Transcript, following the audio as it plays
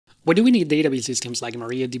Why do we need database systems like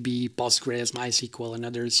MariaDB, Postgres, MySQL, and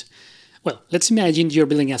others? Well, let's imagine you're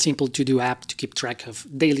building a simple to-do app to keep track of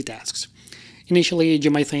daily tasks. Initially,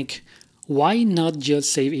 you might think, why not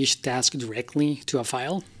just save each task directly to a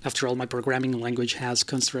file? After all, my programming language has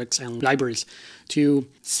constructs and libraries to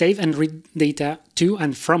save and read data to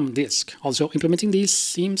and from disk. Also, implementing this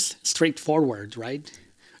seems straightforward, right?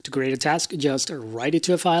 To create a task, just write it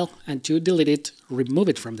to a file, and to delete it, remove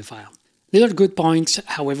it from the file. These are good points.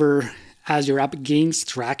 However, as your app gains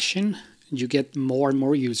traction, you get more and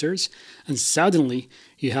more users, and suddenly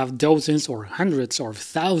you have dozens or hundreds or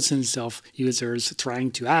thousands of users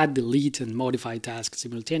trying to add, delete, and modify tasks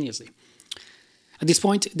simultaneously. At this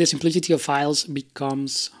point, the simplicity of files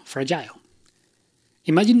becomes fragile.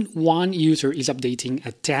 Imagine one user is updating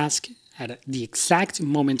a task at the exact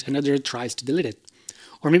moment another tries to delete it.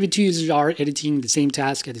 Or maybe two users are editing the same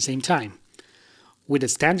task at the same time. With a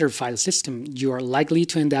standard file system, you are likely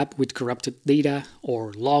to end up with corrupted data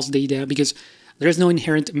or lost data because there is no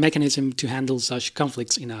inherent mechanism to handle such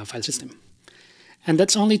conflicts in a file system. And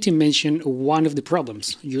that's only to mention one of the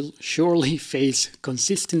problems. You'll surely face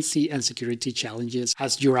consistency and security challenges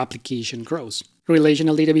as your application grows.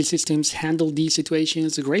 Relational database systems handle these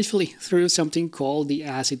situations gracefully through something called the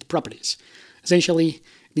ACID properties. Essentially,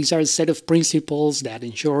 these are a set of principles that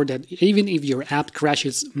ensure that even if your app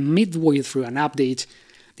crashes midway through an update,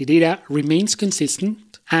 the data remains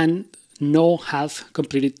consistent and no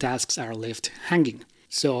half-completed tasks are left hanging.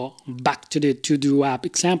 So back to the to-do app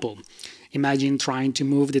example. Imagine trying to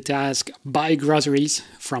move the task buy groceries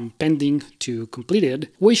from pending to completed,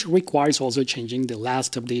 which requires also changing the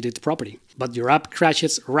last updated property. But your app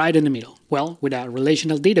crashes right in the middle. Well, with a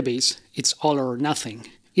relational database, it's all or nothing.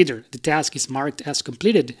 Either the task is marked as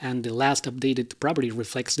completed and the last updated property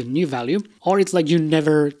reflects the new value, or it's like you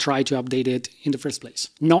never tried to update it in the first place.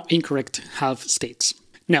 No incorrect half states.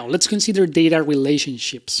 Now, let's consider data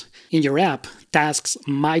relationships. In your app, tasks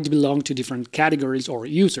might belong to different categories or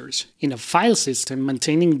users. In a file system,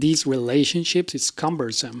 maintaining these relationships is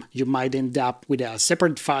cumbersome. You might end up with a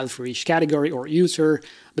separate file for each category or user,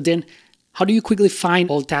 but then how do you quickly find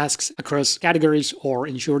all tasks across categories or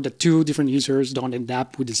ensure that two different users don't end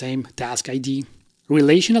up with the same task ID?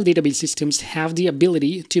 Relational database systems have the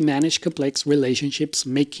ability to manage complex relationships,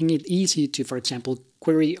 making it easy to, for example,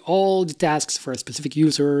 query all the tasks for a specific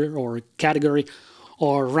user or category,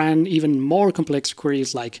 or run even more complex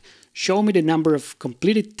queries like show me the number of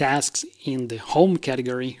completed tasks in the home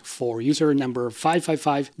category for user number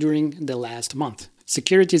 555 during the last month.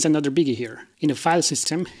 Security is another biggie here. In a file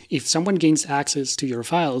system, if someone gains access to your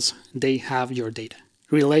files, they have your data.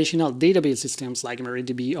 Relational database systems like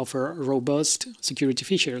MariaDB offer robust security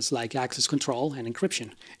features like access control and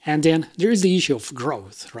encryption. And then there is the issue of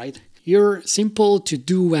growth, right? Your simple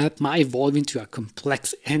to-do app might evolve into a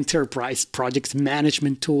complex enterprise project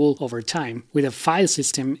management tool over time. With a file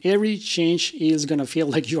system, every change is going to feel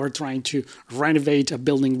like you are trying to renovate a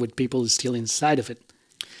building with people still inside of it.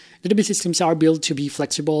 Database systems are built to be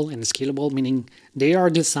flexible and scalable, meaning they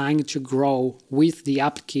are designed to grow with the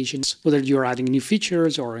applications, whether you're adding new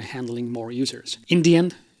features or handling more users. In the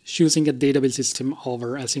end, choosing a database system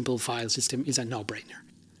over a simple file system is a no-brainer.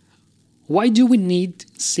 Why do we need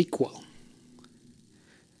SQL?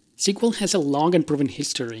 SQL has a long and proven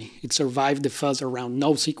history. It survived the fuss around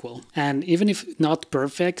NoSQL, and even if not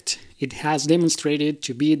perfect, it has demonstrated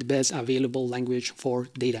to be the best available language for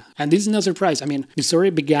data. And this is no surprise. I mean, the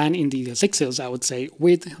story began in the 60s, I would say,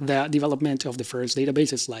 with the development of the first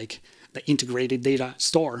databases like the integrated data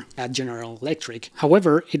store at General Electric.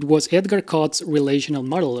 However, it was Edgar Cott's relational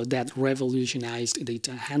model that revolutionized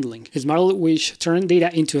data handling. His model, which turned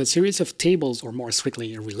data into a series of tables, or more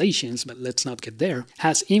strictly relations, but let's not get there,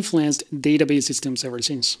 has influenced database systems ever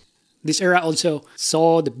since. This era also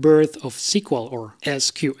saw the birth of SQL, or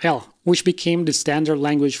SQL, which became the standard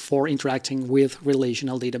language for interacting with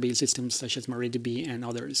relational database systems such as MariaDB and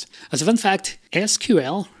others. As a fun fact,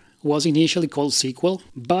 SQL was initially called SQL,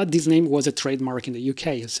 but this name was a trademark in the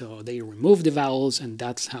UK, so they removed the vowels and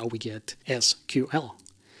that's how we get SQL.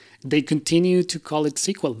 They continued to call it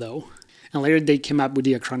SQL though, and later they came up with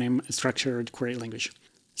the acronym Structured Query Language.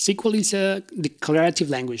 SQL is a declarative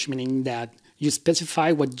language, meaning that you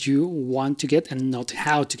specify what you want to get and not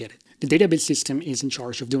how to get it. The database system is in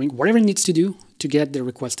charge of doing whatever it needs to do to get the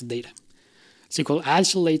requested data. SQL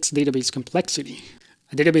isolates database complexity.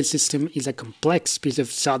 A database system is a complex piece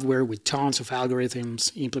of software with tons of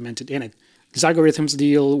algorithms implemented in it. These algorithms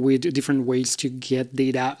deal with different ways to get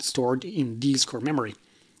data stored in disk or memory.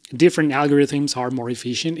 Different algorithms are more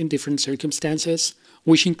efficient in different circumstances,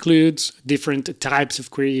 which includes different types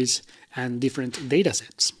of queries and different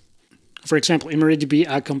datasets. For example, in MariaDB,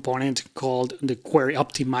 a component called the query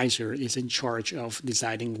optimizer is in charge of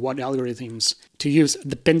deciding what algorithms to use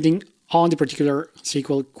depending on the particular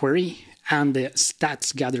SQL query and the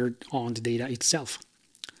stats gathered on the data itself.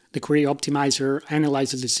 The query optimizer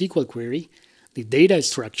analyzes the SQL query, the data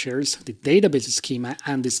structures, the database schema,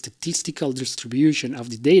 and the statistical distribution of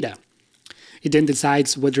the data. It then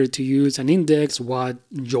decides whether to use an index, what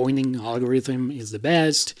joining algorithm is the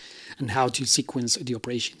best, and how to sequence the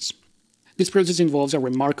operations. This process involves a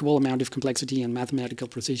remarkable amount of complexity and mathematical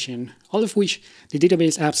precision, all of which the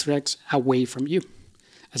database abstracts away from you.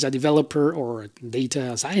 As a developer or a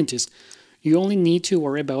data scientist, you only need to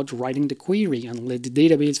worry about writing the query and let the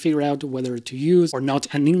database figure out whether to use or not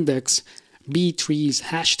an index, B-trees,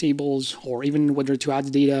 hash tables, or even whether to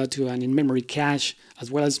add data to an in-memory cache, as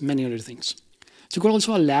well as many other things. SQL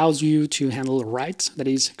also allows you to handle writes, that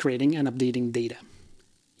is, creating and updating data.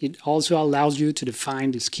 It also allows you to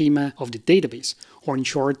define the schema of the database, or in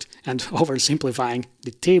short, and oversimplifying,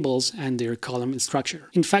 the tables and their column structure.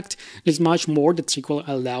 In fact, there's much more that SQL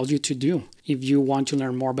allows you to do. If you want to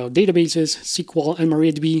learn more about databases, SQL and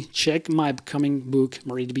MariaDB, check my upcoming book,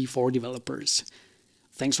 MariaDB for Developers.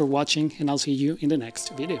 Thanks for watching, and I'll see you in the next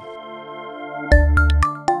video.